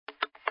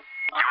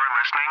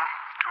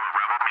listening to a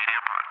Rebel Media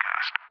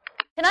podcast.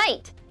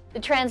 Tonight, the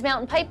Trans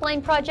Mountain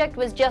Pipeline project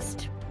was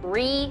just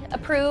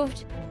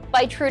re-approved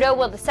by Trudeau.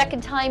 Will the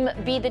second time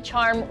be the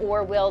charm,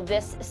 or will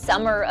this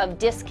summer of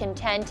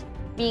discontent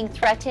being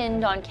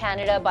threatened on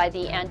Canada by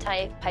the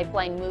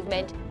anti-pipeline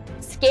movement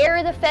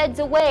scare the feds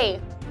away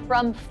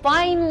from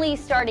finally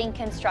starting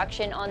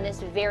construction on this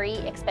very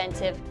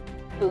expensive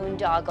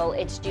boondoggle?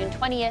 It's June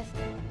 20th,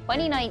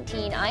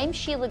 2019. I'm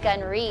Sheila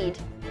Gunn Reid,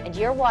 and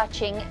you're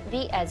watching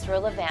The Ezra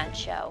Levant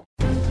Show.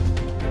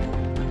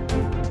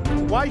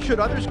 Why should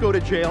others go to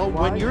jail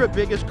when you're the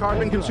biggest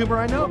carbon consumer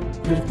I know?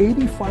 There's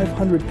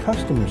 8,500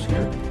 customers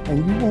here, and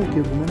you won't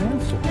give them an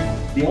answer.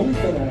 The only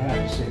thing I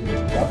have to say to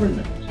the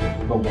government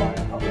about why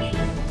I publish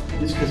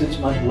it is because it's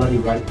my bloody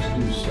right to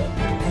do so.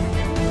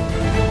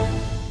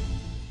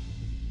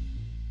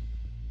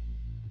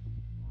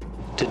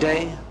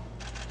 Today,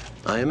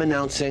 I am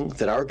announcing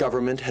that our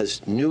government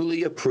has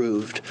newly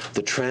approved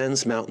the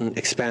Trans Mountain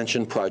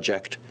Expansion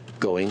Project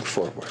going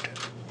forward.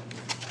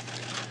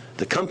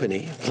 The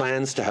company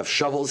plans to have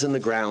shovels in the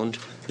ground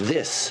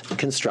this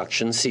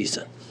construction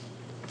season.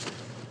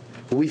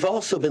 We've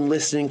also been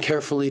listening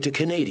carefully to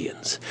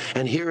Canadians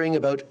and hearing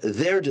about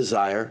their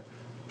desire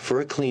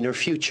for a cleaner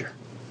future.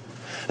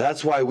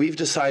 That's why we've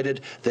decided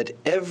that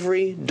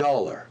every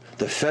dollar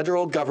the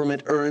federal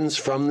government earns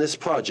from this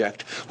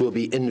project will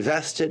be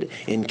invested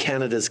in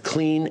Canada's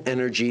clean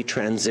energy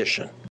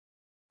transition.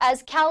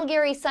 As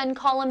Calgary Sun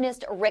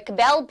columnist Rick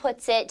Bell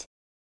puts it,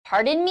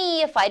 pardon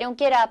me if I don't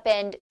get up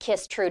and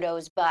kiss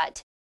Trudeau's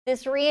butt.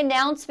 This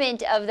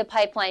re-announcement of the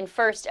pipeline,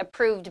 first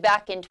approved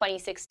back in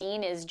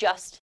 2016, is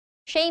just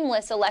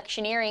shameless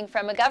electioneering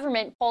from a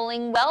government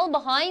polling well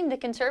behind the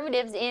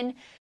Conservatives in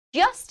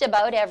just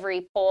about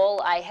every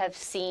poll I have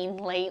seen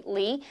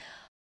lately.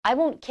 I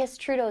won't kiss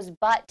Trudeau's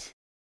butt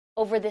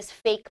over this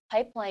fake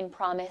pipeline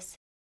promise,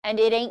 and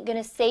it ain't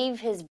gonna save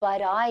his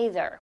butt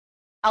either.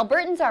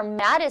 Albertans are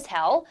mad as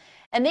hell,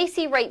 and they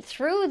see right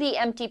through the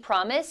empty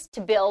promise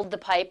to build the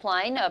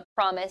pipeline, a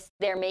promise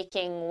they're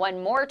making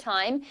one more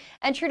time.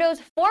 And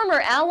Trudeau's former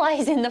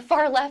allies in the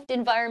far-left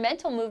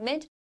environmental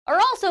movement are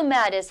also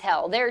mad as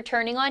hell. They're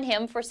turning on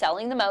him for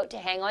selling them out to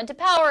hang on to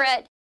power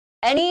at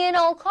any and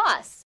all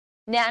costs.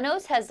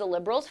 Nanos has the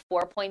Liberals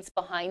 4 points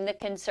behind the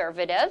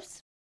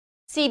Conservatives.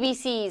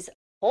 CBC's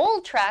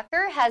poll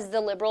tracker has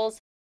the Liberals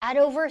at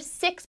over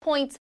 6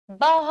 points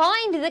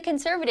behind the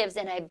Conservatives,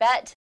 and I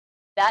bet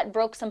that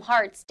broke some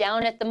hearts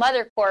down at the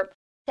Mother Corp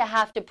to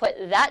have to put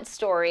that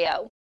story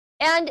out.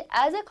 And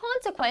as a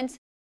consequence,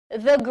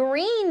 the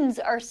Greens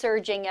are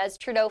surging as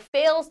Trudeau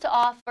fails to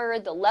offer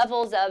the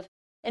levels of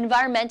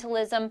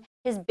environmentalism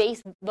his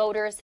base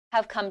voters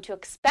have come to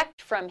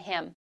expect from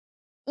him.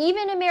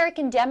 Even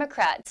American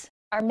Democrats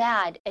are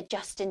mad at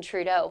Justin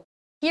Trudeau.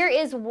 Here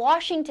is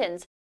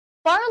Washington's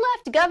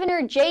far-left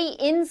Governor Jay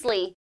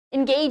Inslee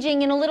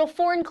engaging in a little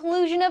foreign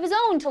collusion of his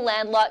own to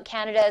landlock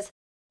Canada's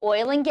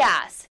oil and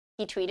gas.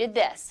 He tweeted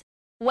this: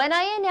 "When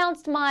I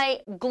announced my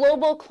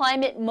global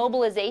climate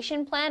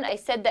mobilization plan, I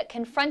said that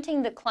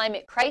confronting the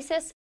climate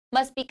crisis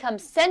must become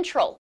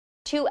central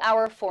to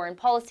our foreign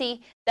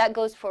policy. That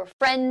goes for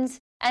friends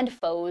and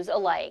foes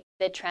alike.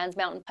 The Trans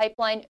Mountain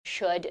Pipeline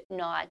should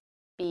not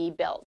be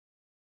built."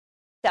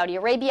 Saudi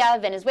Arabia,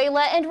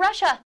 Venezuela, and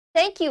Russia,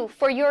 thank you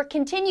for your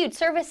continued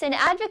service and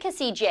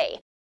advocacy, Jay.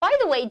 By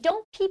the way,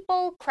 don't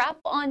people crap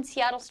on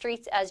Seattle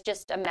streets as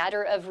just a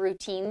matter of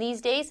routine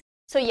these days?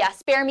 So yeah,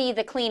 spare me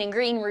the clean and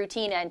green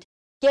routine and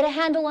get a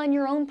handle on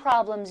your own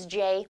problems,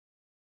 Jay.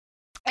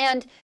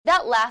 And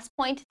that last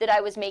point that I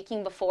was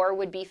making before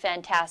would be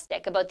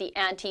fantastic about the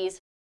antis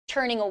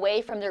turning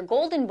away from their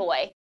golden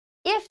boy.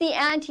 If the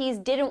antis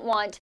didn't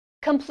want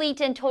complete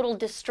and total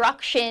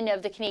destruction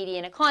of the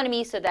Canadian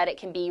economy so that it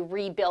can be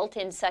rebuilt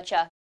in such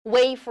a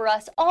way for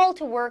us all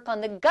to work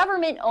on the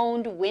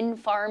government-owned wind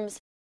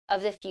farms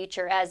of the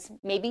future as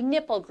maybe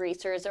nipple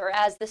greasers, or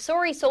as the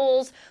sorry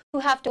souls who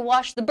have to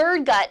wash the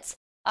bird guts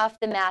off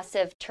the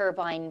massive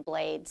turbine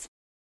blades.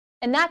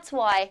 And that's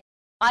why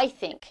I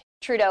think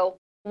Trudeau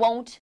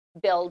won't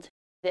build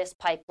this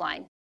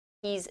pipeline.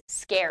 He's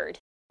scared,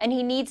 and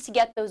he needs to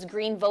get those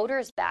green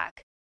voters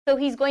back. So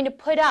he's going to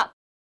put up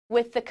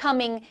with the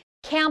coming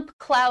Camp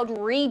Cloud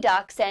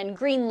redux and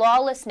green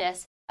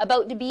lawlessness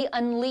about to be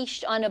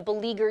unleashed on a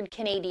beleaguered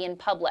Canadian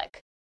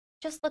public.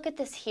 Just look at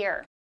this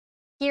here.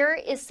 Here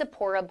is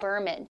Sephora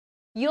Berman.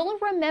 You'll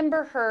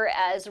remember her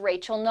as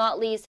Rachel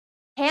Notley's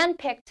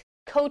handpicked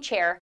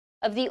co-chair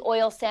of the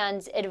Oil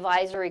Sands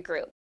Advisory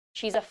Group.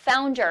 She's a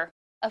founder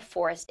of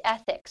Forest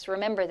Ethics,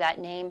 remember that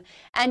name,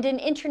 and an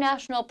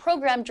international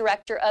program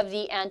director of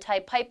the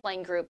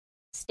anti-pipeline group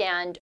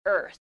Stand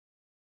Earth.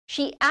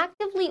 She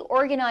actively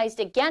organized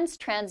against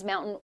Trans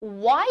Mountain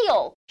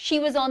while she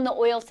was on the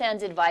Oil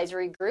Sands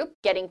Advisory Group,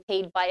 getting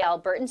paid by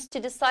Albertans to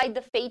decide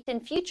the fate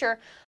and future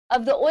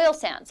of the oil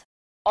sands,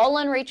 all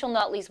on Rachel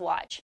Notley's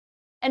watch.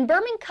 And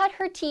Berman cut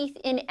her teeth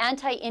in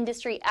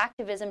anti-industry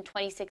activism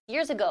 26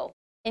 years ago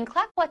in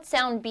Clayoquot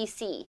Sound,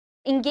 BC,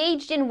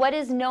 engaged in what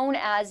is known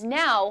as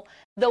now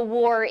the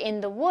War in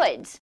the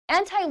Woods.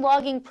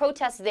 Anti-logging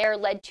protests there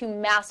led to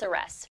mass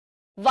arrests,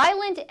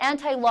 Violent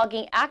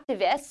anti-logging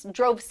activists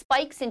drove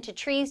spikes into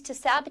trees to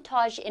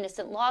sabotage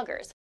innocent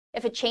loggers.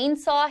 If a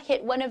chainsaw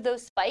hit one of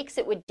those spikes,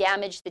 it would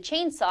damage the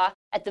chainsaw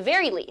at the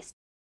very least,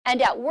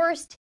 and at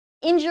worst,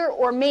 injure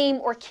or maim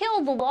or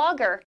kill the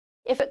logger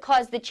if it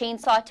caused the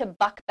chainsaw to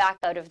buck back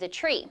out of the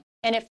tree.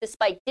 And if the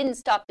spike didn't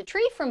stop the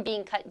tree from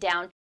being cut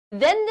down,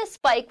 then the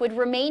spike would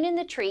remain in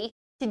the tree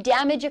to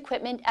damage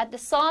equipment at the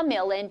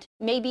sawmill and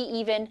maybe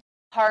even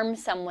harm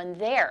someone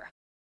there.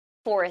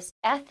 Forest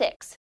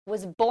ethics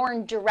was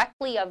born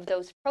directly of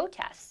those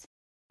protests.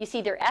 You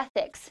see, their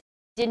ethics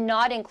did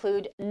not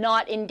include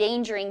not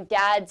endangering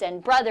dads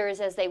and brothers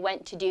as they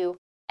went to do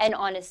an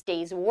honest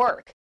day's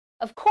work.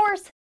 Of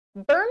course,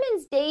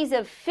 Berman's days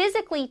of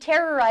physically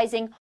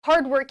terrorizing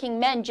hardworking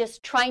men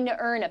just trying to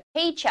earn a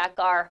paycheck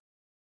are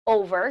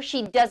over.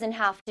 She doesn't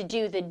have to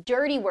do the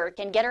dirty work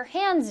and get her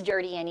hands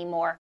dirty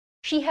anymore.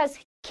 She has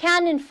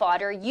cannon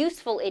fodder,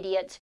 useful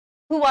idiots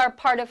who are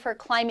part of her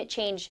climate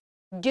change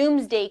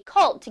doomsday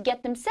cult to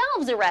get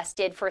themselves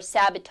arrested for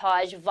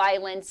sabotage,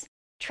 violence,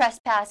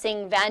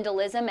 trespassing,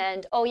 vandalism,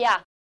 and, oh yeah,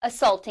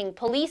 assaulting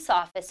police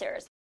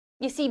officers.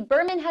 You see,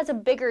 Berman has a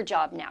bigger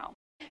job now.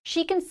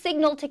 She can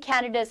signal to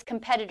Canada's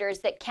competitors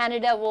that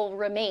Canada will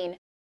remain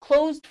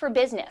closed for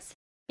business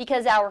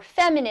because our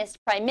feminist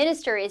Prime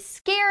Minister is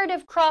scared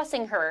of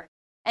crossing her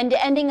and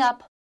ending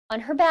up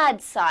on her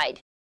bad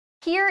side.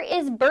 Here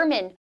is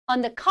Berman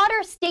on the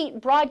Qatar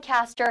state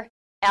broadcaster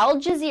Al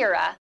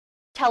Jazeera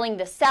telling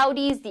the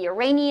Saudis, the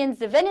Iranians,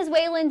 the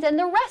Venezuelans, and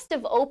the rest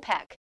of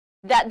OPEC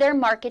that their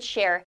market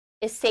share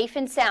is safe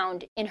and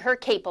sound in her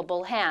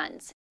capable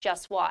hands.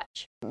 Just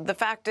watch. The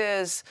fact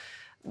is,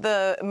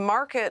 the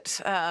market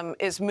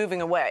is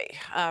moving away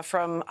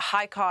from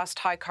high-cost,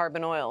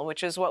 high-carbon oil,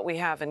 which is what we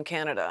have in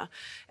Canada.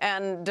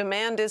 And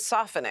demand is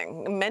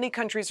softening. Many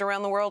countries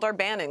around the world are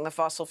banning the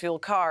fossil fuel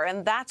car,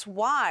 and that's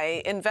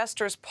why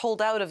investors pulled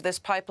out of this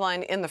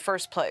pipeline in the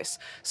first place.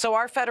 So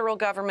our federal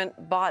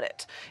government bought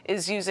it,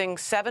 is using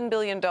 $7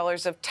 billion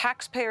of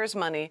taxpayers'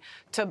 money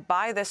to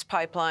buy this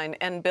pipeline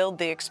and build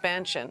the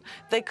expansion.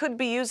 They could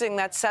be using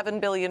that $7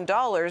 billion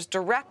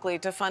directly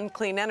to fund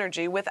clean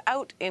energy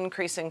without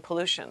increasing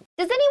pollution.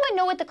 Does anyone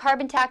know what the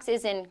carbon tax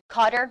is in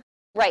Qatar?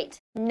 Right,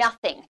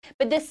 nothing.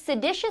 But this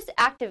seditious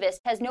activist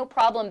has no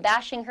problem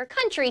bashing her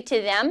country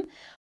to them.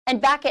 And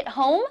back at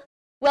home,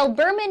 well,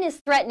 Berman is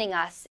threatening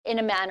us in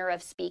a manner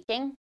of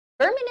speaking.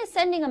 Berman is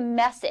sending a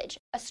message,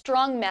 a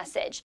strong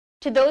message,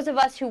 to those of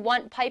us who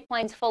want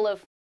pipelines full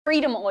of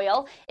freedom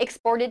oil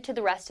exported to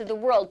the rest of the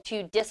world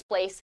to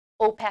displace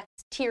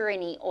OPEC's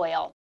tyranny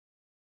oil.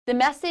 The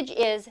message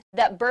is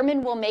that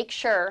Berman will make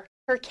sure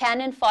her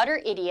cannon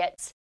fodder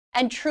idiots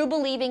and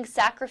true-believing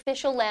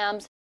sacrificial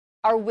lambs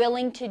are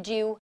willing to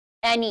do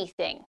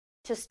anything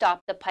to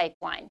stop the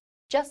pipeline.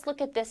 Just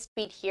look at this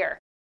tweet here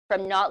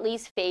from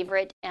Notley's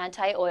favorite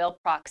anti-oil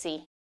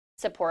proxy,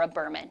 Sephora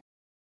Berman.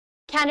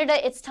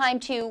 Canada, it's time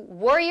to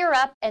warrior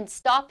up and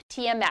stop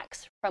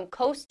TMX from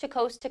coast to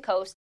coast to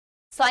coast.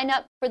 Sign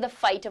up for the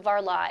fight of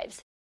our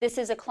lives. This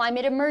is a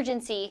climate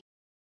emergency.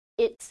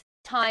 It's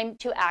time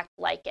to act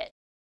like it.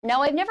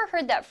 Now, I've never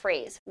heard that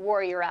phrase,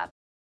 warrior up.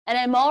 And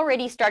I'm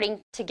already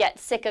starting to get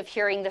sick of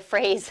hearing the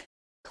phrase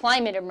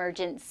climate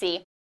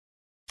emergency.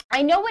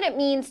 I know what it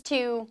means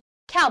to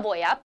cowboy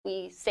up.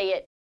 We say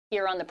it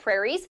here on the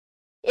prairies.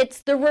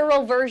 It's the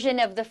rural version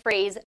of the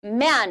phrase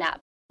man up.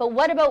 But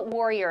what about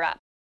warrior up?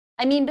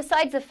 I mean,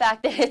 besides the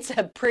fact that it's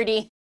a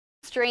pretty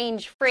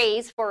strange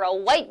phrase for a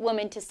white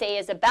woman to say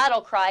as a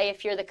battle cry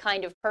if you're the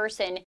kind of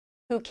person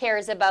who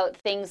cares about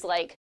things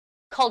like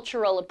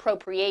cultural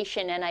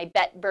appropriation, and I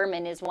bet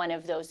Berman is one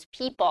of those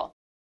people.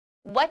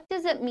 What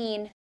does it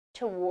mean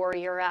to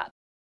warrior up?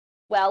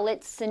 Well,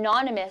 it's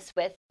synonymous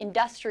with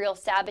industrial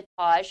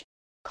sabotage,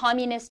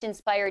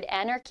 communist-inspired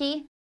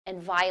anarchy,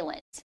 and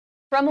violence.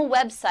 From a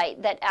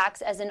website that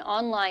acts as an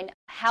online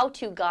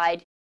how-to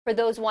guide for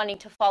those wanting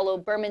to follow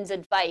Berman's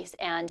advice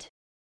and,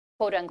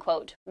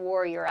 quote-unquote,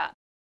 warrior up.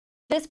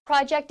 This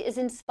project is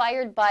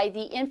inspired by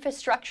the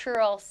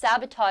infrastructural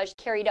sabotage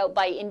carried out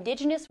by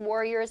Indigenous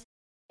warriors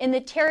in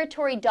the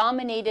territory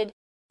dominated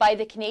by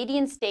the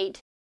Canadian state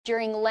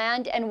during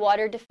land and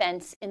water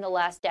defense in the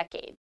last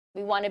decade.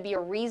 We want to be a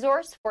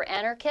resource for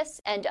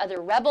anarchists and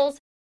other rebels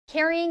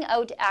carrying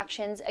out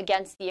actions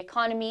against the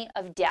economy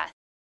of death.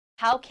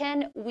 How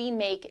can we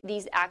make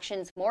these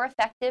actions more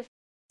effective,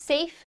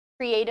 safe,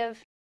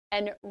 creative,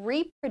 and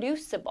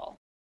reproducible?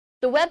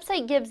 The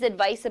website gives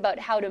advice about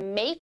how to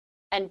make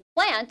and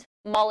plant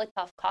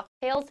Molotov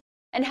cocktails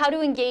and how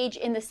to engage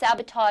in the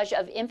sabotage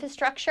of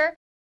infrastructure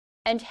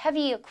and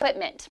heavy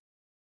equipment.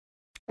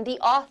 The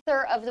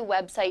author of the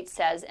website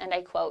says, and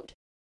I quote,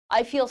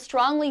 "I feel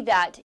strongly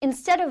that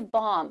instead of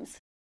bombs,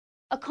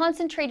 a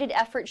concentrated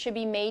effort should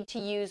be made to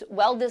use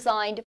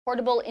well-designed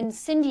portable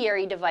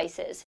incendiary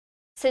devices,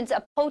 since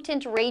a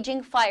potent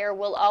raging fire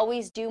will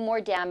always do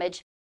more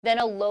damage than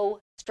a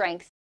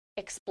low-strength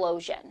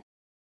explosion."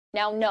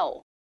 Now,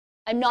 no,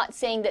 I'm not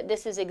saying that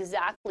this is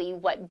exactly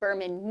what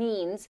Berman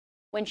means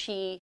when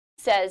she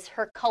says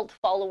her cult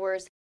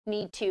followers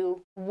need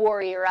to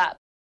warrior up.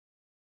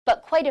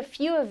 but quite a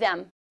few of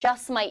them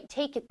just might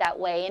take it that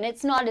way. And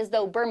it's not as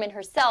though Berman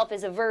herself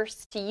is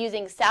averse to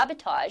using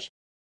sabotage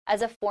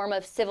as a form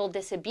of civil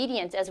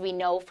disobedience, as we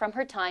know from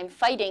her time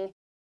fighting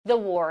the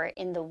war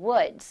in the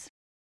woods.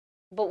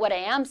 But what I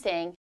am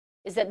saying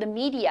is that the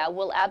media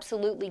will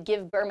absolutely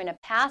give Berman a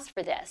pass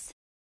for this.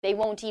 They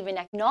won't even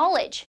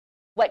acknowledge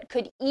what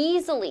could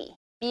easily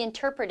be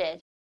interpreted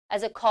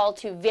as a call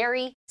to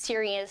very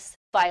serious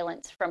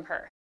violence from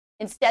her.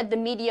 Instead, the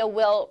media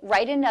will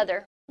write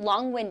another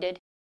long-winded,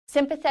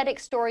 sympathetic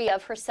story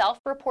of her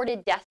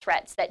self-reported death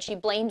threats that she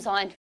blames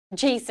on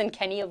Jason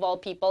Kenney, of all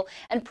people,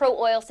 and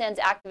pro-oil sands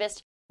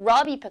activist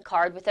Robbie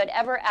Picard, without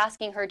ever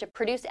asking her to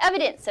produce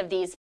evidence of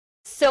these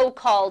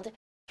so-called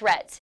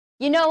threats.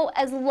 You know,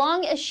 as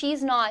long as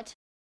she's not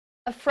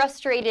a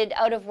frustrated,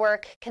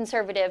 out-of-work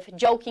conservative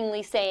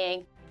jokingly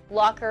saying,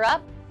 lock her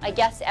up, I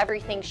guess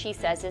everything she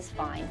says is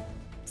fine.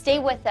 Stay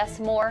with us.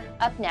 More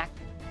up next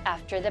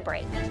after the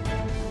break.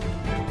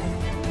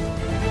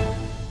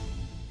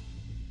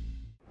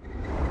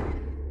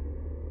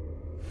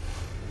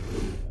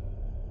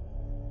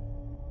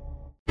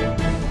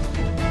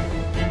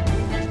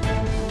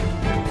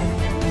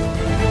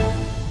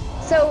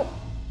 So,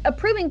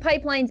 approving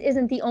pipelines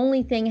isn't the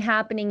only thing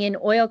happening in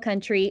oil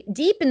country.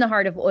 Deep in the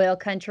heart of oil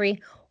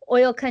country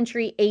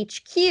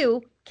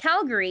HQ,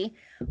 Calgary,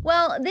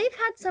 well, they've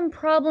had some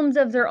problems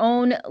of their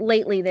own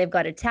lately. They've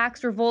got a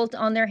tax revolt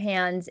on their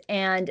hands,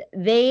 and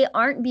they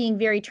aren't being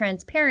very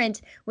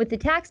transparent with the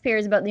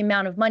taxpayers about the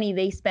amount of money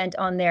they spent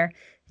on their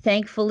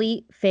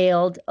thankfully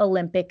failed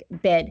Olympic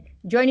bid.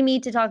 Joining me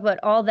to talk about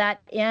all that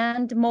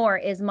and more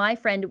is my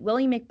friend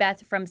William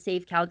McBeth from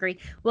Save Calgary.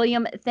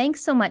 William,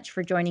 thanks so much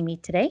for joining me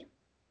today.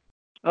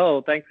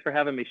 Oh, thanks for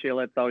having me,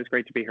 Sheila. It's always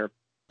great to be here.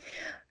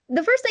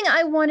 The first thing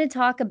I want to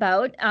talk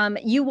about,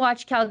 you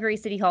watch Calgary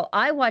City Hall,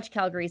 I watch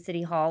Calgary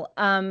City Hall.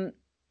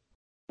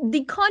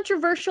 The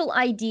controversial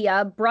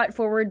idea brought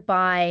forward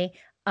by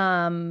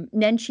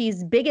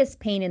Nenshie's biggest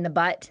pain in the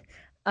butt,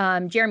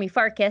 Jeremy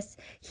Farkas,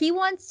 he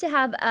wants to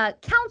have a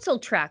council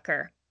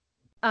tracker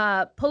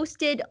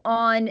posted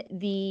on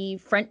the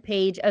front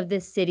page of the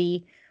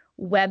city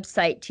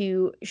website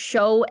to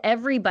show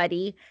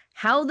everybody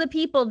how the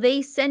people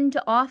they send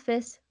to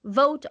office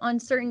vote on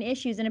certain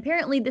issues. And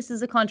apparently this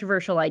is a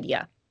controversial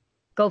idea.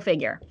 Go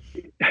figure.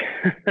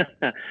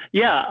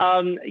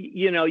 Yeah,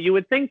 you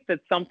would think that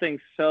something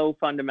so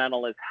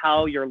fundamental as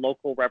how your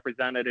local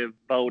representative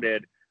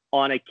voted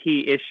on a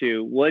key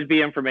issue would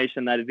be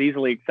information that is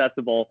easily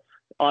accessible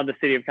on the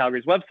City of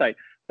Calgary's website.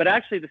 But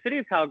actually, the City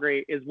of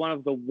Calgary is one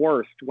of the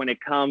worst when it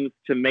comes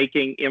to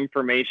making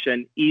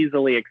information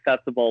easily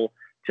accessible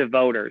to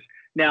voters.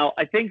 Now,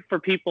 I think for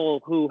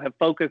people who have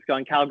focused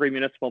on Calgary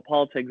municipal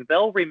politics,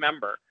 they'll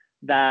remember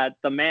that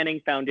the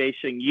Manning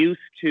Foundation used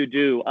to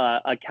do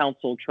a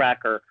council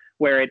tracker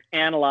where it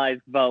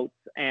analyzed votes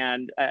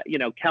and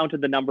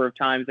counted the number of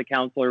times a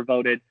councillor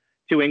voted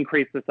to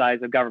increase the size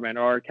of government,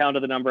 or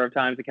counted the number of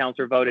times a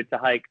councillor voted to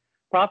hike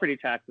property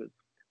taxes.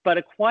 But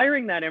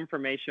acquiring that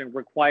information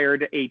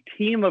required a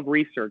team of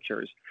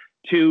researchers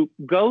to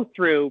go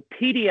through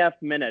PDF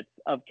minutes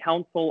of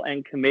council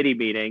and committee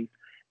meetings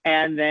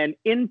and then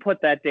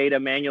input that data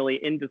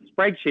manually into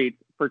spreadsheets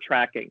for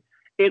tracking.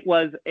 It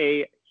was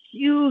a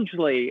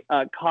hugely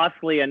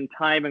costly and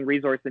time and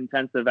resource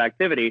intensive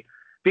activity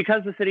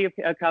because the City of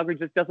Calgary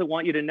just doesn't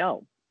want you to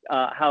know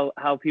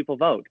how people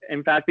vote.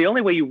 In fact, the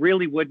only way you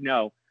really would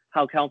know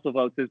how council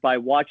votes is by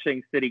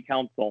watching City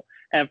Council.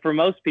 And for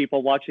most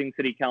people, watching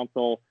City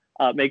Council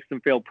makes them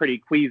feel pretty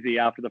queasy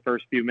after the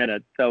first few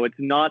minutes. So it's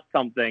not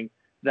something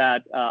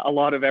that a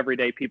lot of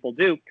everyday people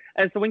do.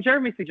 And so when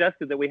Jeremy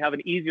suggested that we have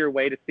an easier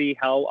way to see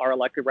how our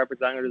elected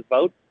representatives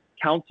vote,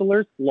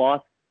 councillors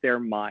lost their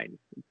minds.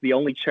 It's the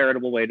only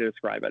charitable way to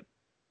describe it.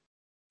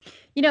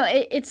 You know,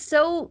 it's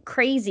so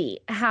crazy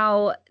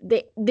how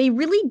they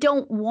really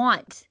don't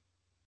want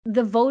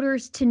the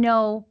voters to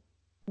know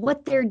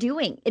what they're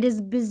doing. It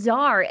is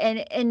bizarre.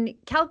 And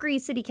Calgary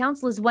City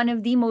Council is one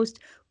of the most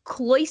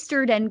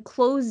cloistered and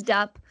closed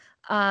up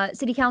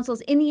city councils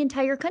in the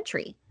entire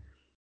country.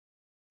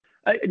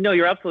 No,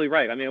 you're absolutely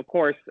right. I mean, of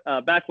course,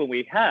 back when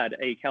we had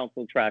a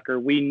council tracker,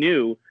 we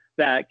knew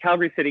that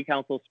Calgary City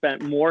Council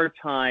spent more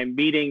time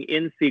meeting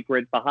in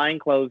secret behind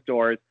closed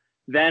doors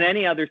than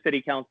any other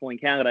city council in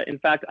Canada. In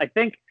fact, I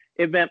think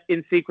it met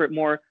in secret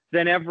more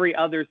than every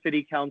other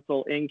city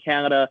council in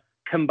Canada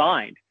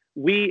combined.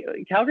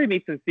 Calgary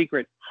meets in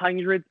secret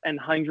hundreds and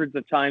hundreds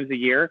of times a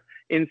year.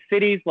 In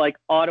cities like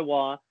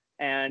Ottawa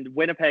and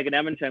Winnipeg and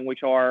Edmonton,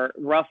 which are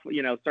rough,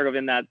 sort of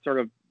in that sort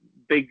of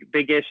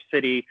big-ish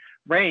city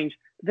range,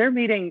 they're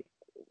meeting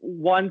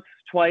once,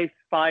 twice,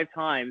 5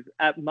 times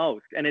at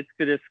most, and it's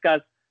to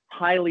discuss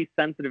highly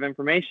sensitive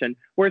information.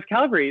 Whereas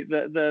Calgary,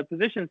 the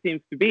position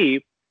seems to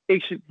be,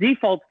 it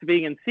defaults to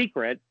being in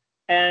secret,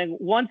 and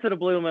once in a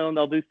blue moon,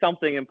 they'll do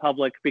something in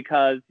public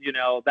because,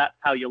 that's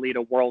how you lead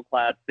a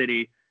world-class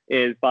city,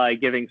 is by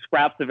giving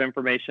scraps of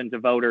information to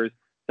voters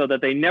so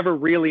that they never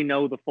really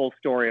know the full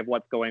story of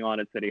what's going on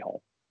at City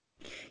Hall.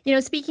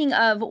 Speaking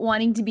of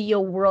wanting to be a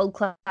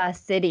world-class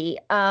city,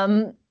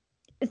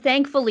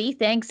 thankfully,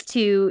 thanks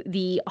to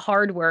the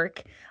hard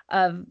work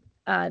of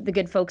the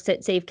good folks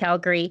at Save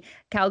Calgary,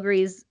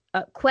 Calgary's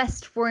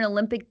quest for an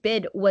Olympic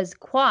bid was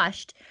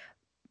quashed.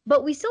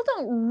 But we still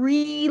don't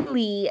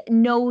really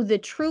know the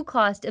true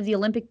cost of the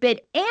Olympic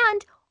bid,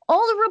 and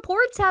all the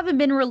reports haven't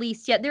been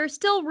released yet. There are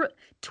still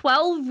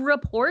 12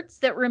 reports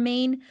that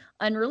remain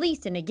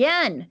unreleased. And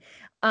again,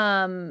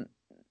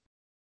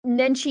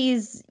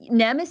 Nenshi's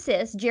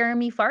nemesis,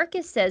 Jeremy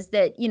Farkas, says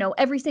that,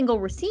 every single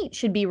receipt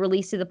should be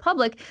released to the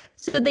public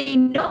so they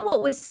know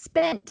what was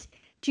spent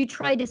to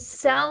try to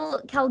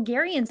sell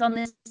Calgarians on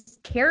this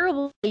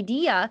terrible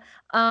idea,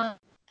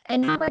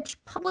 and how much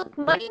public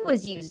money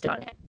was used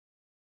on it.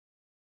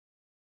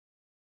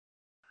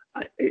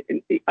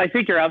 I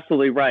think you're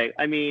absolutely right.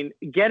 I mean,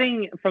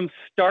 getting from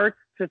start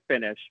to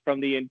finish,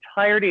 from the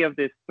entirety of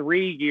this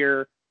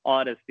 3-year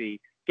odyssey,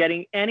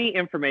 getting any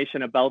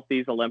information about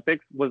these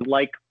Olympics was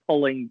like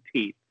pulling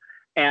teeth.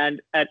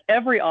 And at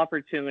every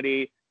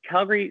opportunity,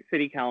 Calgary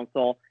City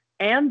Council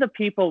and the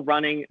people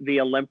running the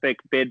Olympic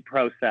bid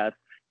process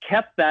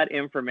kept that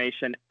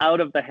information out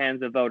of the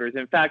hands of voters.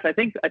 In fact, I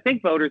think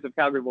voters of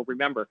Calgary will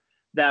remember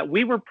that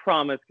we were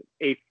promised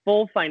a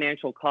full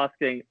financial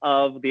costing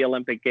of the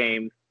Olympic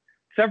Games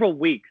several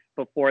weeks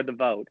before the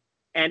vote.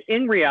 And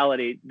in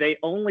reality, they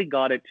only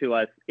got it to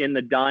us in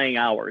the dying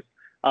hours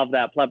of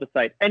that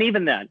plebiscite. And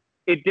even then,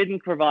 it didn't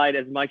provide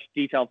as much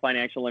detailed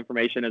financial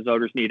information as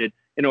voters needed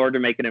in order to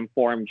make an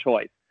informed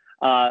choice.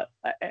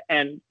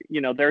 And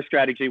their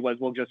strategy was,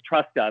 well, just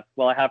trust us.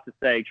 Well, I have to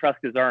say, trust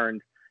is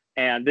earned.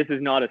 And this is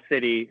not a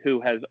city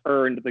who has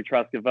earned the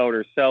trust of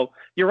voters. So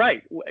you're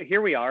right.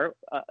 Here we are,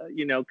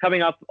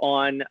 coming up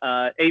on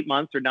 8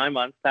 months or 9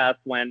 months past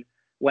when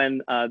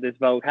this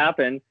vote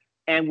happened.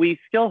 And we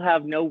still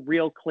have no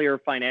real clear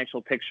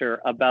financial picture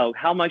about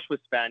how much was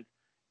spent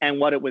and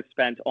what it was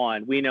spent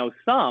on. We know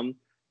some,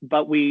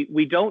 but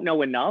we don't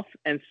know enough.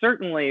 And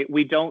certainly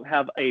we don't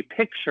have a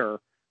picture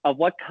of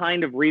what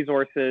kind of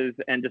resources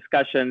and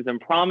discussions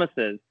and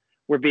promises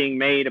were being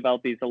made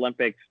about these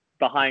Olympics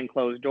behind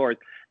closed doors.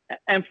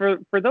 And for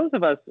those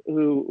of us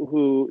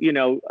who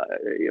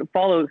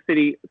follow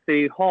City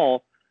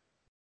Hall,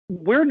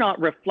 we're not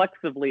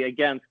reflexively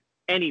against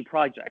any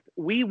project.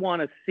 We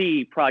want to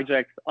see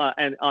projects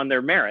and on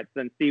their merits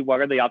and see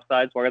what are the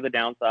upsides, what are the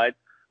downsides,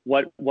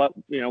 what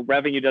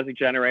revenue does it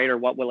generate, or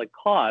what will it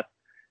cost.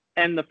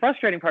 And the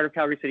frustrating part of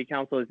Calgary City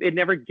Council is it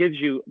never gives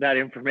you that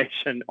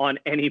information on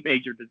any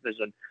major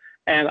decision.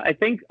 And I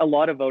think a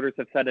lot of voters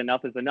have said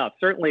enough is enough.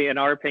 Certainly, in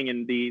our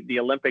opinion, the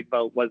Olympic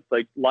vote was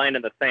the line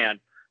in the sand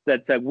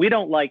that said, we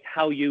don't like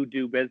how you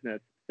do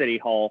business, City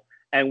Hall,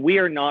 and we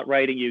are not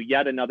writing you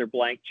yet another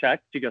blank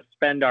check to just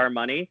spend our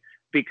money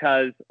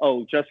because,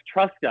 just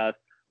trust us,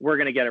 we're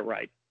going to get it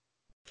right.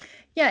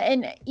 Yeah.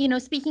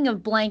 And, speaking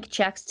of blank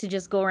checks to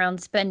just go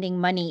around spending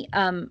money,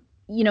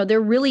 there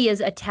really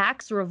is a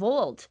tax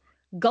revolt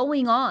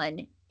going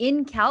on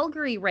in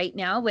Calgary right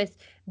now, with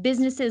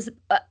businesses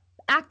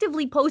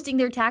actively posting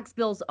their tax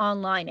bills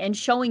online and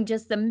showing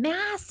just the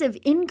massive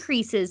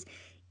increases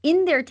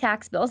in their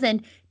tax bills.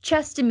 And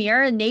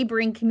Chestermere, a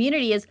neighboring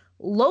community, is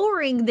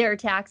lowering their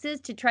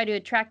taxes to try to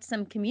attract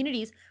some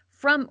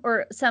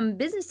some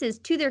businesses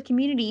to their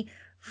community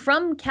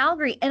from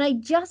Calgary. And I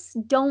just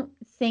don't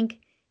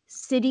think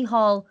City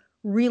Hall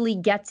really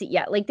gets it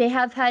yet. Like, they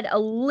have had a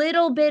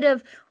little bit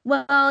of,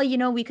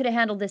 we could have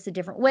handled this a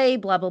different way,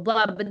 blah, blah,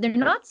 blah. But they're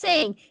not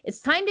saying it's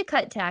time to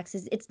cut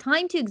taxes. It's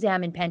time to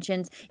examine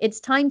pensions.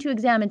 It's time to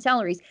examine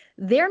salaries.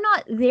 They're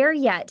not there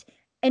yet.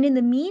 And in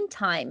the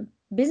meantime,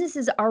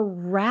 businesses are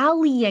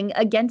rallying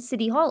against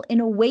City Hall in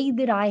a way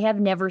that I have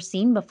never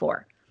seen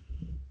before.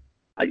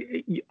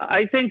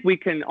 I think we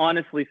can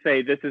honestly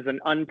say this is an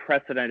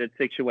unprecedented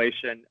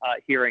situation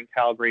here in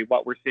Calgary,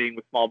 what we're seeing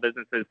with small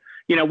businesses.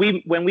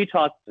 When we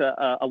talked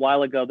a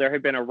while ago, there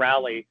had been a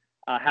rally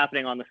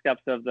happening on the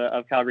steps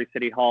of Calgary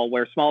City Hall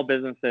where small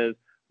businesses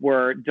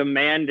were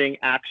demanding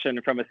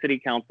action from a city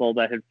council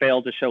that had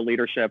failed to show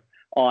leadership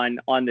on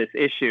this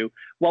issue.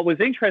 What was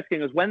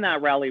interesting is when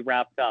that rally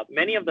wrapped up,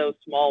 many of those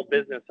small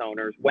business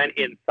owners went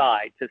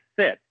inside to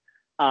sit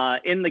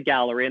in the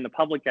gallery, in the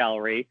public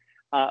gallery,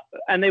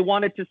 and they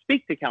wanted to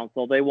speak to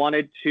council. They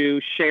wanted to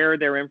share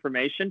their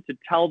information, to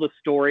tell the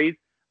stories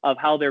of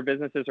how their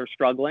businesses are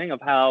struggling, of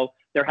how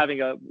they're having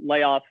to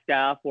lay off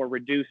staff or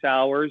reduce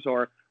hours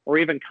or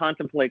even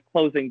contemplate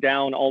closing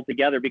down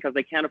altogether because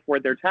they can't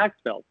afford their tax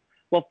bills.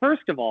 Well,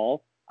 first of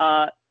all,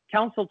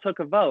 council took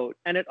a vote,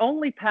 and it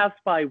only passed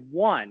by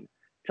 1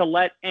 to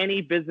let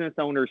any business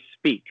owners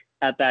speak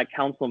at that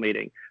council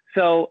meeting.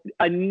 So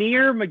a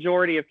near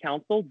majority of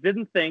council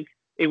didn't think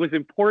it was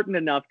important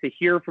enough to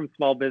hear from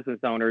small business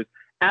owners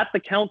at the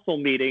council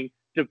meeting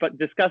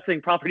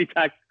discussing property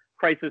tax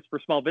crisis for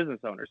small business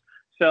owners.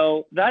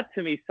 So that,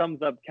 to me,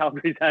 sums up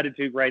Calgary's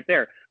attitude right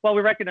there. Well,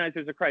 we recognize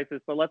there's a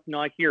crisis, but let's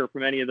not hear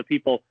from any of the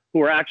people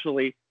who are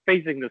actually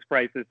facing this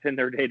crisis in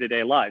their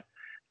day-to-day lives.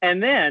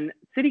 And then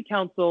City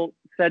Council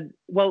said,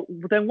 well,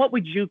 then what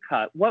would you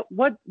cut? What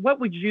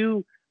would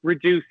you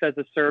reduce as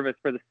a service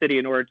for the city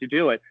in order to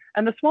do it?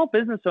 And the small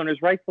business owners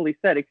rightfully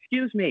said,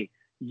 excuse me,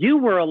 You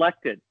were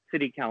elected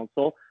city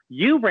council.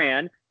 You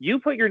ran. You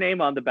put your name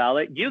on the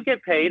ballot. You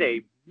get paid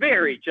a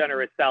very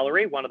generous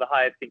salary, one of the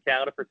highest in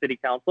Canada for city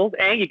councils,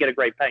 and you get a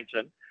great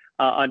pension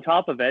on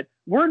top of it.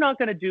 We're not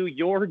going to do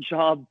your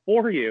job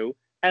for you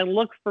and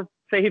look for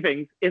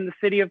savings in the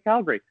city of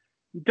Calgary.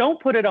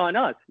 Don't put it on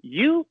us.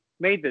 You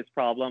made this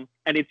problem,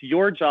 and it's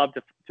your job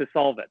to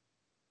solve it.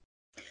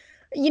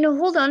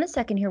 Hold on a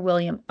second here,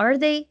 William. Are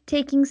they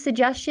taking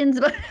suggestions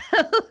about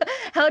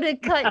how to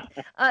cut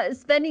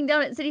spending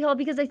down at City Hall?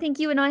 Because I think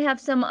you and I have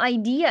some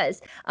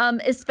ideas,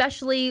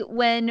 especially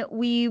when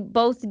we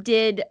both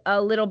did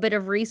a little bit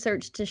of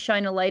research to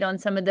shine a light on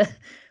some of the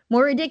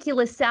more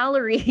ridiculous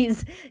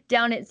salaries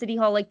down at City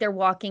Hall, like their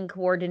walking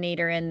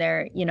coordinator and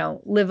their,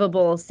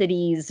 livable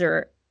cities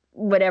or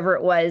whatever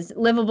it was,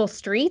 livable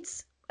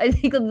streets. I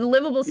think the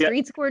livable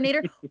streets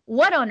coordinator.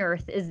 What on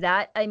earth is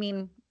that? I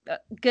mean,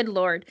 good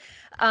Lord.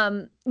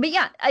 But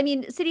yeah, I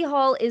mean, City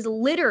Hall is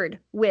littered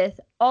with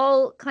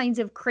all kinds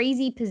of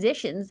crazy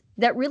positions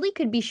that really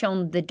could be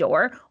shown the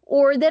door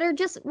or that are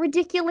just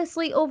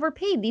ridiculously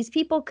overpaid. These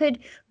people could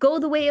go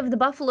the way of the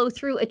buffalo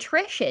through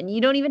attrition.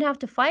 You don't even have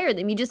to fire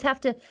them. You just have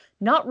to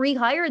not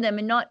rehire them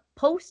and not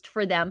post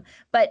for them.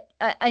 But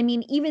I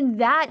mean, even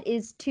that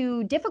is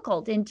too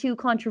difficult and too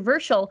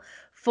controversial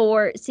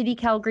for the city of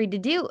Calgary to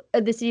do.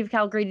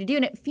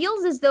 And it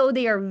feels as though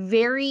they are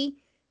very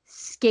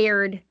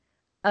scared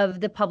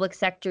of the public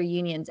sector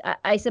unions,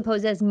 I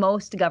suppose, as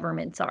most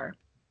governments are.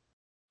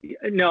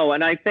 No,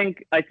 and I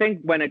think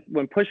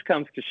when push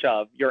comes to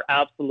shove, you're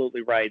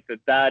absolutely right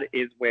that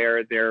is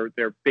where their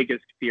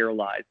biggest fear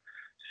lies.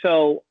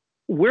 So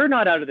we're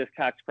not out of this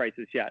tax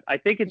crisis yet. I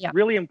think it's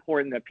really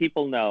important that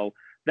people know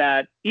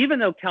that even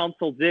though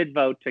council did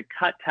vote to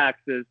cut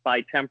taxes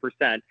by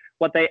 10%,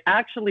 what they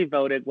actually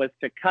voted was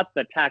to cut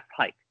the tax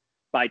hike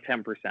by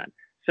 10%.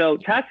 So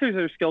taxes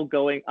are still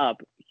going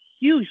up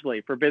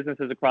hugely for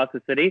businesses across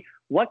the city.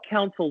 What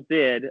council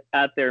did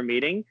at their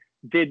meeting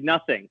did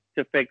nothing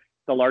to fix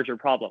the larger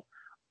problem.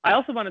 I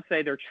also want to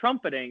say they're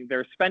trumpeting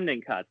their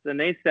spending cuts, and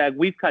they said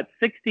we've cut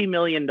 $60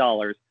 million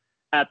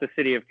at the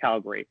city of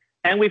Calgary,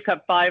 and we've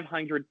cut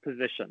 500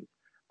 positions,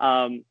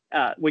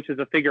 which is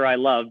a figure I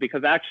love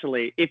because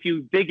actually, if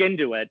you dig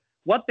into it,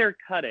 what they're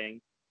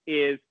cutting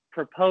is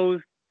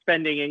proposed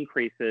spending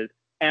increases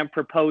and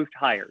proposed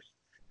hires.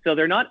 So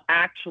they're not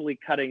actually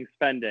cutting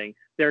spending.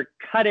 They're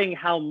cutting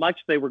how much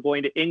they were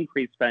going to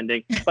increase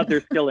spending, but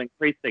they're still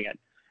increasing it.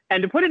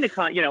 And to put into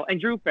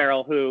and Drew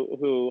Farrell,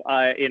 who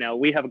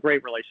we have a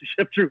great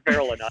relationship, Drew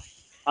Farrell and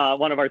I,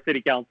 one of our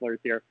city councilors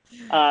here,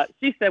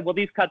 she said, well,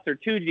 these cuts are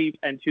too deep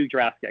and too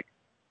drastic.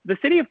 The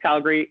city of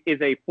Calgary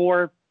is a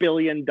 $4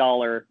 billion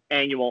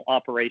annual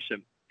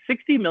operation.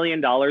 $60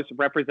 million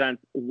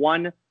represents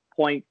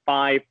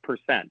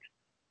 1.5%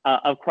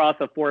 across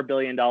a $4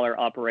 billion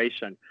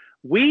operation.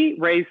 We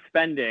raise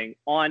spending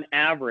on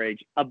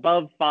average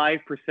above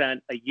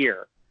 5% a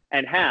year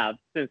and have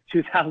since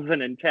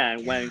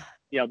 2010 when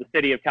the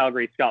city of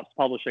Calgary stopped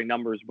publishing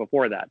numbers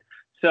before that.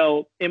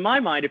 So in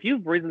my mind, if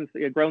you've grown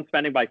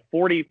spending by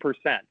 40%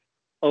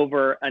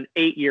 over an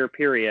 8-year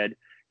period,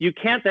 you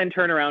can't then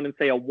turn around and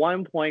say a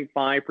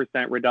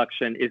 1.5%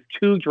 reduction is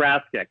too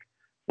drastic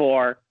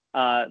for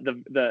for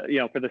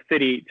the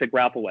city to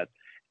grapple with.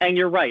 And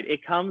you're right,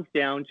 it comes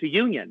down to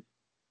unions.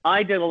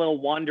 I did a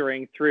little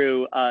wandering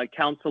through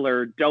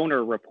councillor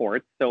donor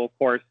reports. So, of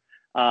course,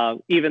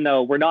 even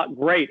though we're not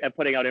great at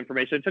putting out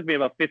information, it took me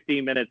about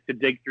 15 minutes to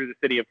dig through the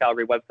City of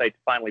Calgary website to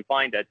finally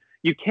find it.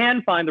 You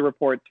can find the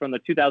reports from the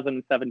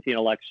 2017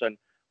 election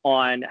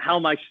on how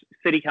much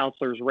city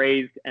councillors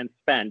raised and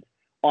spent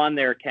on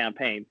their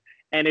campaigns.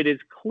 And it is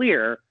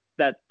clear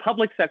that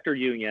public sector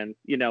unions,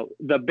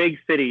 the big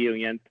city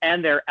unions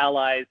and their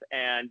allies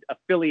and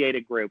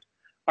affiliated groups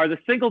are the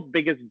single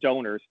biggest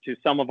donors to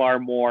some of our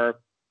more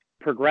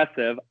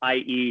progressive,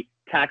 i.e.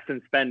 tax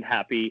and spend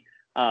happy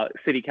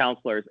city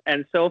councilors.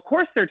 And so, of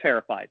course, they're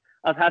terrified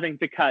of having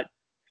to cut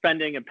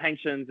spending and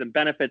pensions and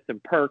benefits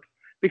and perks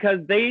because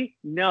they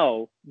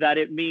know that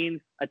it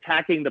means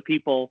attacking the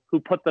people who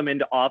put them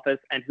into office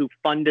and who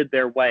funded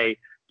their way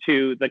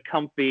to the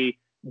comfy,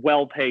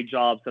 well-paid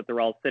jobs that they're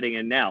all sitting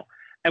in now.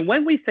 And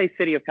when we say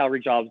City of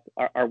Calgary jobs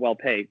are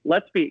well-paid,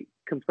 let's be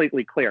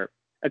completely clear.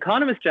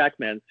 Economist Jack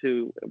Mintz,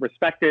 who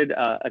respected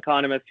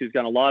economist who's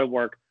done a lot of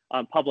work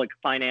on public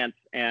finance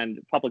and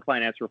public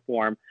finance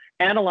reform,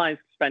 analyzed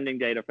spending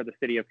data for the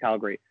City of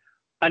Calgary.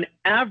 An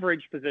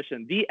average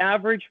position, the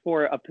average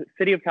for a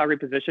City of Calgary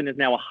position is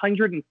now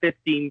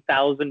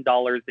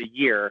 $115,000 a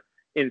year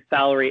in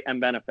salary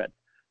and benefits.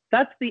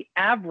 That's the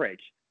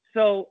average.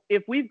 So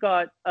if we've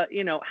got,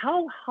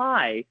 how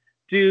high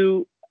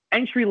do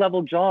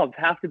entry-level jobs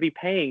have to be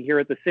paying here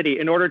at the city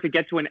in order to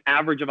get to an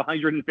average of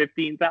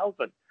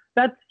 $115,000?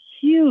 That's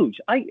huge.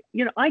 I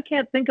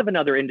can't think of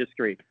another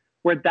industry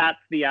where that's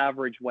the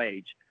average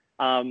wage.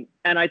 And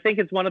I think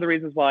it's one of the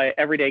reasons why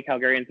everyday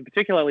Calgarians, and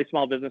particularly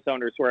small business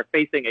owners who are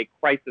facing a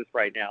crisis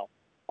right now,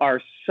 are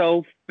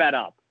so fed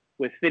up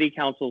with city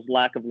council's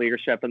lack of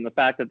leadership and the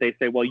fact that they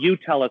say, well, you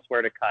tell us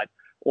where to cut,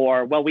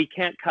 or, well, we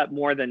can't cut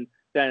more than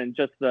than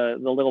just the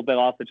little bit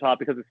off the top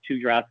because it's too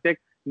drastic.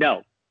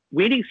 No,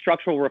 we need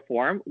structural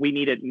reform. We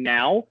need it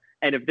now.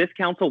 And if this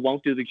council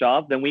won't do the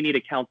job, then we need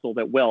a council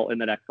that will in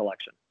the next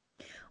election.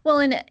 Well,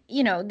 and,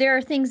 there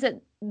are things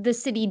that the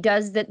city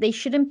does that they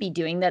shouldn't be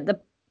doing, that the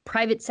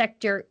private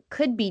sector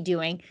could be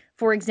doing.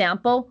 For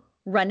example,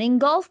 running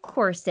golf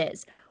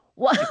courses.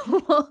 Why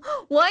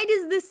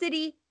does the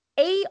city,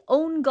 A,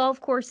 own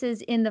golf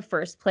courses in the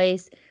first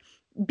place?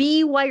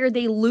 B, why are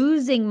they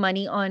losing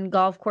money on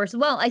golf courses?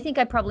 Well, I think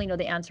I probably know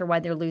the answer why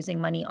they're losing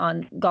money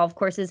on golf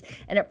courses,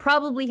 and it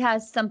probably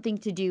has something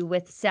to do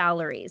with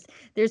salaries.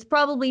 There's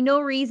probably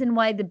no reason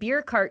why the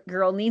beer cart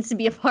girl needs to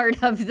be a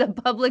part of the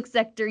public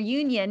sector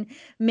union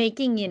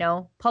making,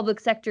 public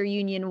sector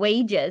union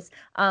wages.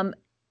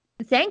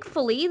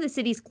 Thankfully, the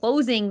city's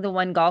closing the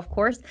one golf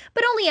course,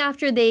 but only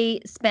after they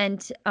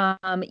spent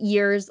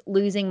years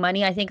losing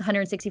money. I think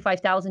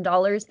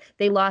 $165,000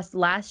 they lost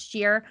last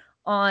year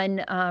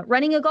on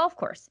running a golf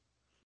course.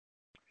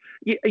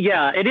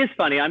 Yeah, it is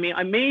funny. I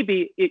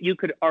mean, you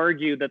could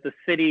argue that the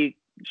city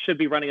should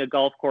be running a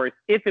golf course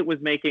if it was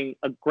making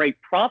a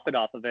great profit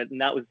off of it, and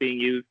that was being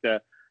used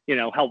to,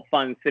 help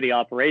fund city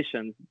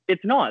operations.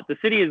 It's not. The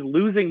city is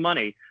losing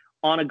money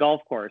on a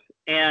golf course.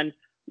 And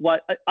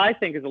what I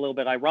think is a little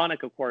bit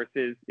ironic, of course,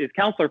 is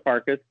Councillor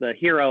Farkas, the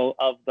hero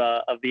of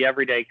the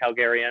everyday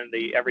Calgarian,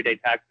 the everyday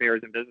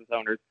taxpayers and business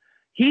owners.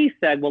 He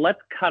said, well, let's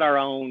cut our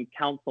own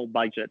council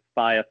budgets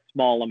by a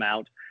small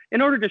amount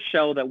in order to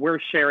show that we're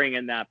sharing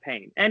in that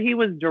pain. And he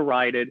was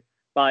derided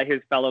by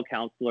his fellow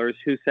councillors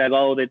who said,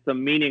 oh, it's a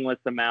meaningless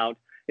amount.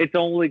 It's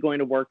only going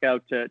to work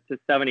out to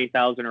 $70,000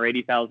 or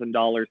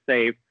 $80,000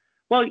 saved.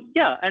 Well,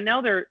 yeah, and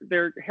now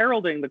they're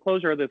heralding the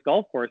closure of this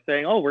golf course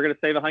saying, oh, we're going to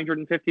save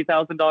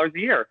 $150,000 a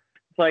year.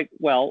 It's like,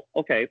 well,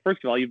 okay,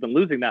 first of all, you've been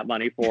losing that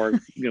money for,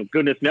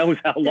 goodness knows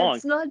how long.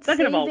 That's not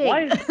Second of all,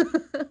 saving.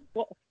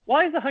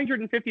 why is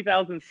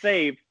 $150,000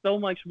 saved so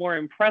much more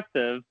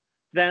impressive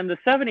than the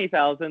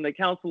 $70,000 that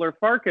Councillor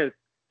Farkas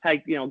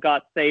had,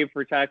 got saved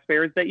for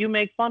taxpayers that you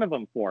make fun of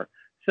him for?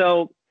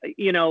 So,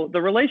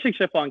 the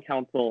relationship on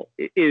council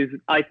is,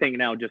 I think,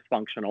 now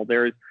dysfunctional.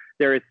 There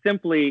is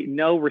simply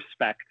no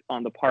respect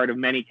on the part of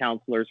many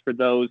councillors for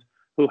those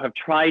who have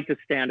tried to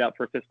stand up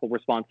for fiscal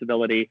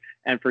responsibility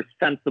and for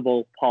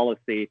sensible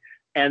policy.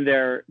 And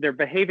they're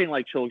behaving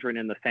like children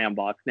in the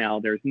sandbox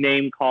now. There's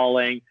name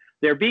calling.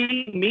 They're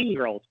being mean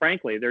girls,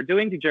 frankly. They're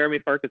doing to Jeremy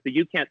Farkas the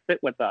 "you can't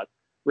sit with us"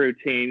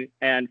 routine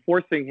and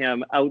forcing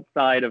him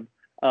outside of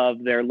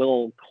their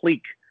little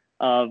clique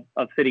of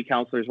city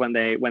councillors when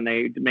they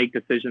make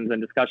decisions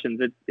and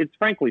discussions. It's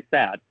frankly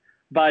sad.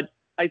 But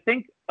I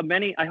think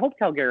I hope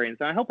Calgarians,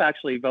 and I hope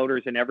actually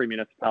voters in every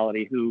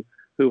municipality who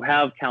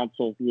have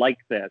councils like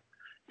this,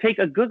 take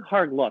a good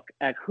hard look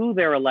at who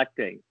they're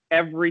electing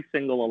every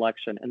single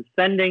election and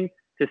sending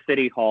to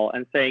City Hall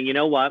and saying, you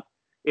know what,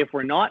 if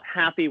we're not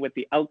happy with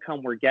the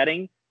outcome we're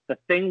getting, the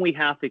thing we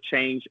have to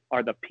change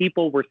are the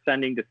people we're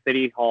sending to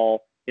City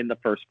Hall in the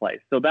first place.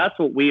 So that's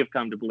what we have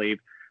come to believe,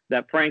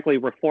 that frankly,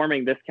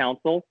 reforming this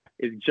council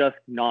is just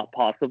not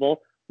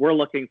possible. We're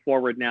looking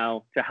forward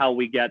now to how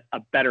we get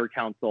a better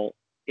council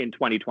in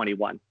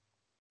 2021.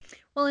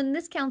 Well, and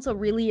this council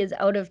really is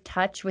out of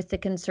touch with the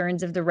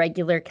concerns of the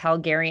regular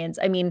Calgarians.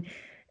 I mean,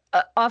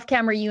 off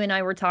camera, you and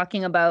I were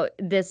talking about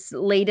this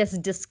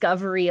latest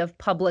discovery of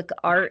public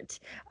art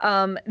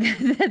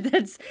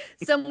that's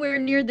somewhere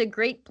near the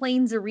Great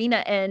Plains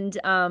Arena. And,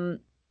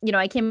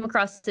 I came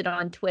across it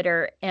on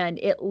Twitter, and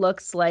it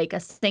looks like a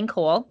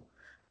sinkhole,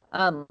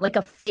 like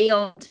a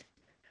failed,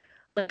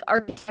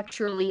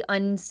 architecturally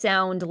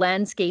unsound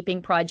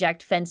landscaping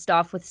project fenced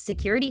off with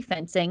security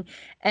fencing.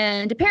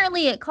 And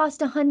apparently it cost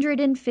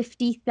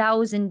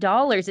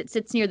 $150,000. It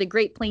sits near the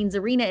Great Plains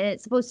Arena, and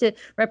it's supposed to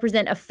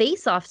represent a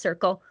face-off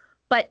circle.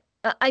 But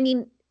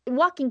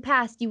walking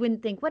past, you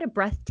wouldn't think, what a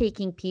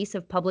breathtaking piece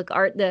of public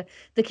art. The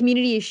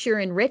community is sure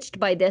enriched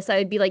by this. I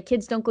would be like,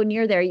 kids, don't go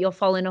near there. You'll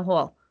fall in a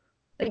hole.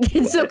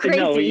 It's so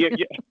crazy. No,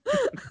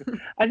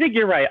 I think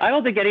you're right. I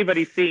don't think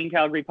anybody seeing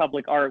Calgary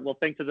public art will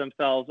think to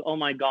themselves, oh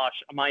my gosh,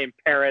 am I in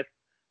Paris?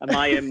 Am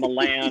I in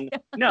Milan? Yeah.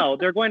 No,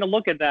 they're going to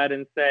look at that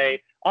and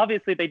say,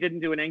 obviously they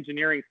didn't do an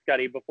engineering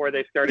study before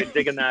they started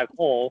digging that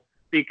hole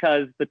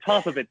because the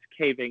top of it's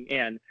caving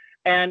in.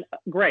 And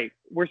great,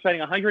 we're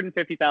spending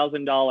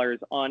 $150,000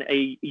 on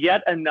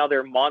yet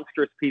another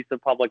monstrous piece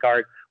of public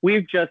art.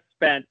 We've just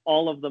spent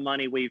all of the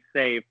money we've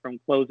saved from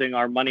closing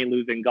our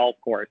money-losing golf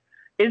course.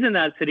 Isn't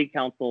that city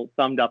council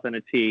summed up in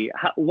a T?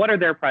 What are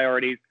their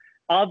priorities?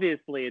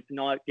 Obviously, it's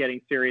not getting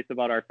serious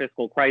about our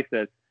fiscal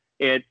crisis.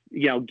 It's,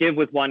 give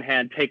with one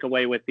hand, take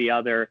away with the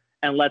other,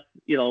 and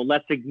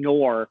let's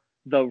ignore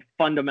the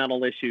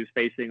fundamental issues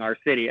facing our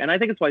city. And I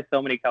think it's why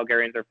so many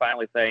Calgarians are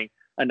finally saying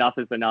enough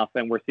is enough.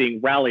 And we're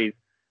seeing rallies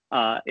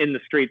in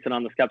the streets and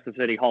on the steps of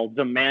City Hall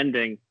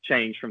demanding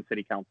change from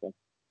city council.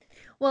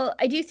 Well,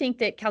 I do think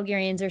that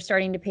Calgarians are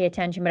starting to pay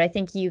attention, but I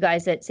think you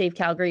guys at Save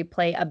Calgary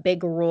play a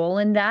big role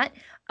in that.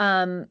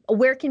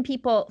 Where can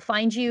people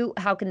find you?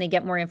 How can they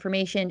get more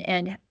information?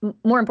 And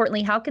more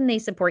importantly, how can they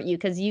support you?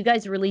 Because you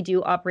guys really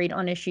do operate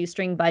on a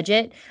shoestring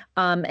budget,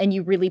 and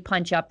you really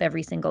punch up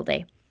every single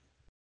day.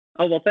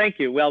 Oh, well, thank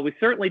you. Well, we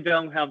certainly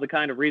don't have the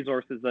kind of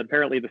resources that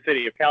apparently the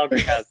city of Calgary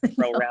has to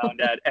throw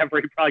around at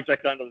every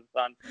project under the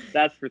sun.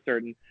 That's for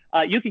certain.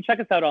 You can check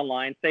us out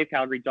online,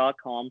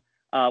 savecalgary.com.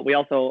 We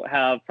also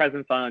have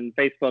presence on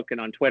Facebook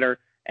and on Twitter.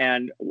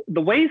 And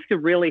the ways to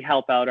really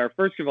help out are,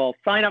 first of all,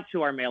 sign up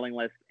to our mailing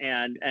list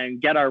and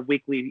get our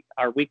weekly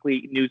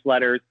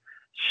newsletters.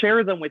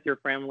 Share them with your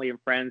family and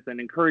friends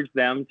and encourage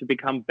them to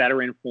become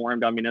better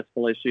informed on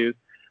municipal issues.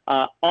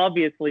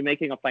 Obviously,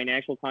 making a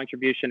financial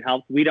contribution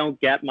helps. We don't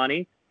get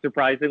money,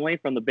 surprisingly,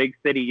 from the big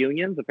city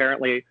unions.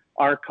 Apparently,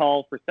 our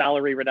call for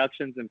salary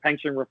reductions and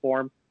pension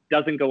reform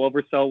doesn't go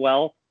over so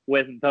well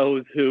with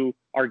those who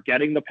are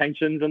getting the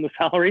pensions and the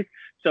salaries.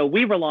 So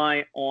we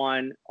rely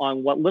on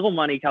what little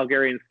money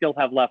Calgarians still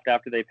have left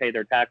after they pay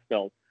their tax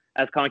bills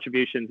as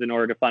contributions in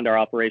order to fund our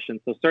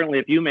operations. So certainly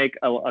if you make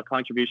a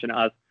contribution to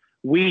us,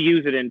 we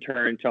use it in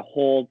turn to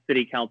hold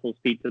City Council's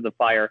feet to the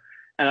fire.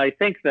 And I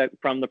think that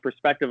from the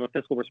perspective of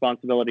fiscal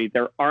responsibility,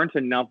 there aren't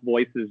enough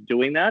voices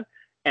doing that.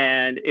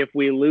 And if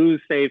we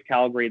lose Save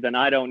Calgary, then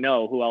I don't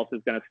know who else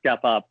is going to step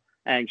up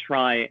and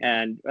try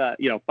and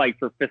fight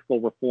for fiscal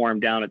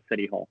reform down at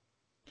City Hall.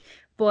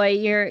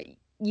 Boy,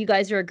 you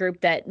guys are a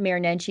group that Mayor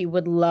Nenshi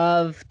would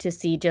love to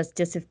see just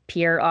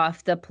disappear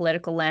off the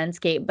political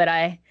landscape, but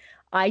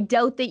I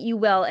doubt that you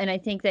will, and I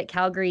think that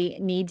Calgary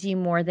needs you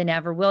more than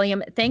ever.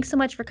 William, thanks so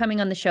much for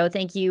coming on the show.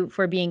 Thank you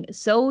for being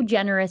so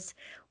generous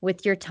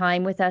with your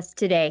time with us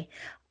today.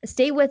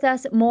 Stay with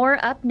us.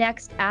 More up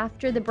next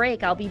after the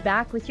break. I'll be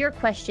back with your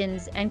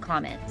questions and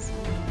comments.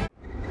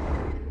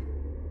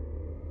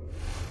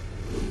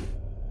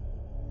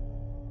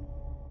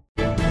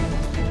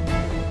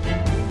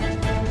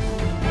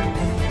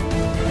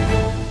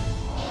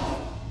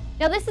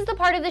 Now, this is the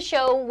part of the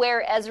show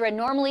where Ezra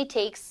normally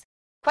takes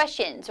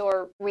questions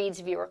or reads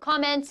viewer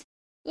comments.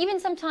 Even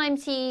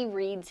sometimes he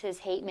reads his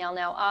hate mail.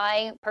 Now,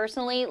 I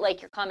personally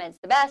like your comments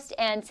the best,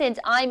 and since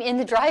I'm in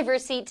the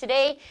driver's seat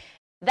today,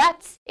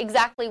 that's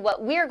exactly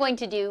what we're going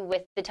to do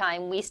with the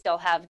time we still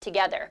have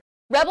together.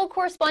 Rebel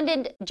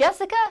correspondent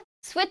Jessica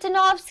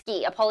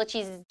Switanovsky,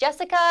 apologies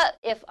Jessica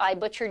if I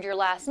butchered your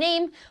last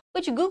name,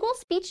 which Google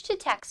speech to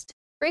text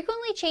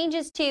frequently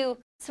changes to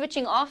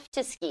switching off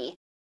to ski.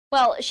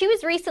 Well, she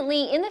was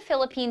recently in the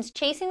Philippines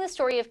chasing the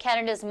story of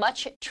Canada's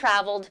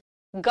much-traveled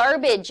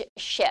garbage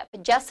ship.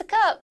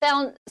 Jessica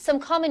found some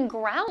common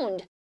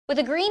ground with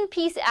a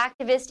Greenpeace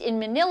activist in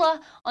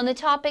Manila on the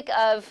topic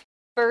of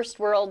first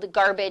world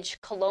garbage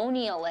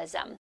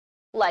colonialism.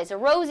 Liza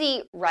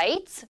Rosie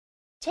writes,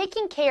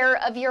 taking care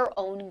of your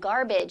own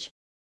garbage.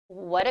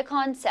 What a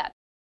concept.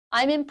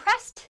 I'm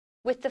impressed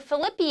with the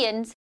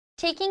Philippines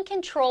taking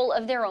control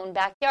of their own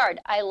backyard.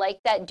 I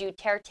like that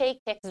Duterte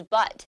kicks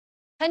butt.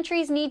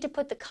 Countries need to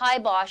put the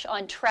kibosh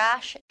on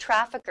trash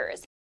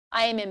traffickers.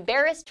 I am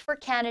embarrassed for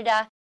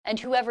Canada and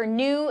whoever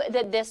knew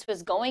that this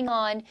was going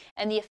on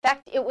and the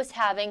effect it was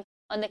having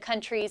on the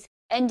countries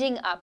ending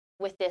up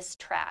with this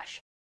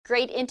trash.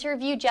 Great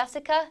interview,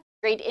 Jessica.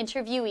 Great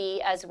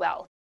interviewee as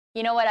well.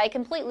 You know what? I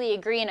completely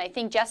agree, and I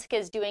think Jessica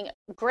is doing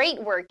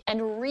great work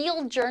and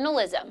real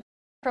journalism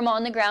from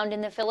on the ground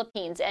in the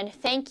Philippines. And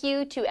thank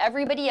you to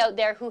everybody out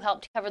there who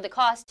helped cover the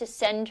cost to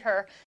send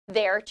her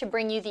there to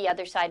bring you the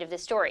other side of the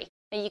story.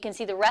 And you can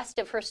see the rest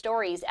of her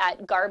stories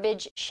at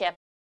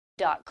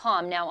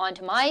garbageship.com. Now on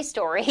to my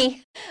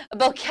story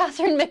about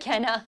Catherine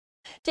McKenna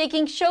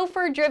taking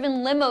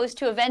chauffeur-driven limos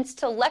to events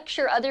to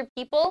lecture other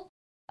people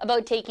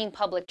about taking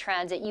public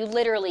transit. You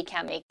literally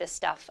can't make this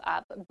stuff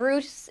up.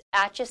 Bruce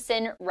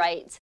Atchison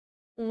writes,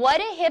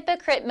 what a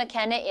hypocrite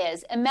McKenna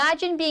is.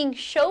 Imagine being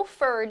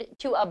chauffeured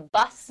to a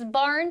bus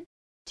barn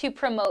to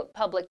promote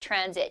public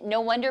transit. No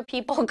wonder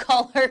people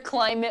call her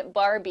Climate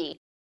Barbie.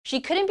 She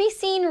couldn't be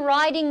seen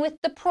riding with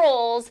the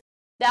proles.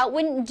 That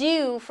wouldn't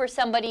do for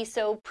somebody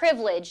so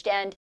privileged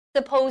and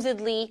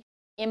supposedly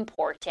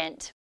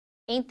important.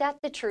 Ain't that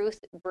the truth,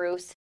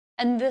 Bruce?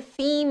 And the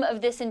theme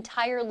of this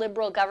entire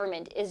Liberal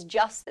government is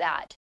just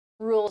that.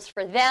 Rules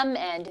for them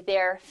and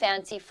their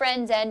fancy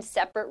friends and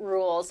separate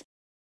rules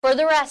for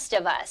the rest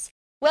of us.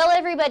 Well,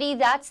 everybody,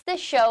 that's the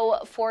show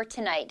for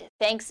tonight.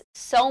 Thanks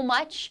so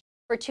much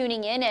for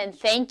tuning in, and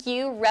thank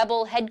you,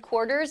 Rebel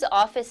Headquarters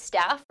office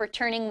staff, for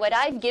turning what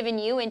I've given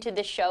you into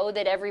the show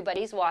that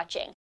everybody's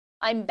watching.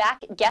 I'm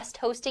back guest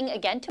hosting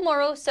again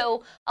tomorrow,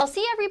 so I'll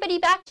see everybody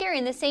back here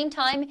in the same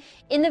time,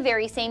 in the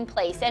very same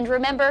place. And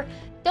remember,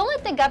 don't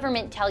let the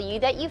government tell you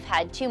that you've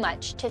had too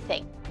much to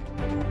think.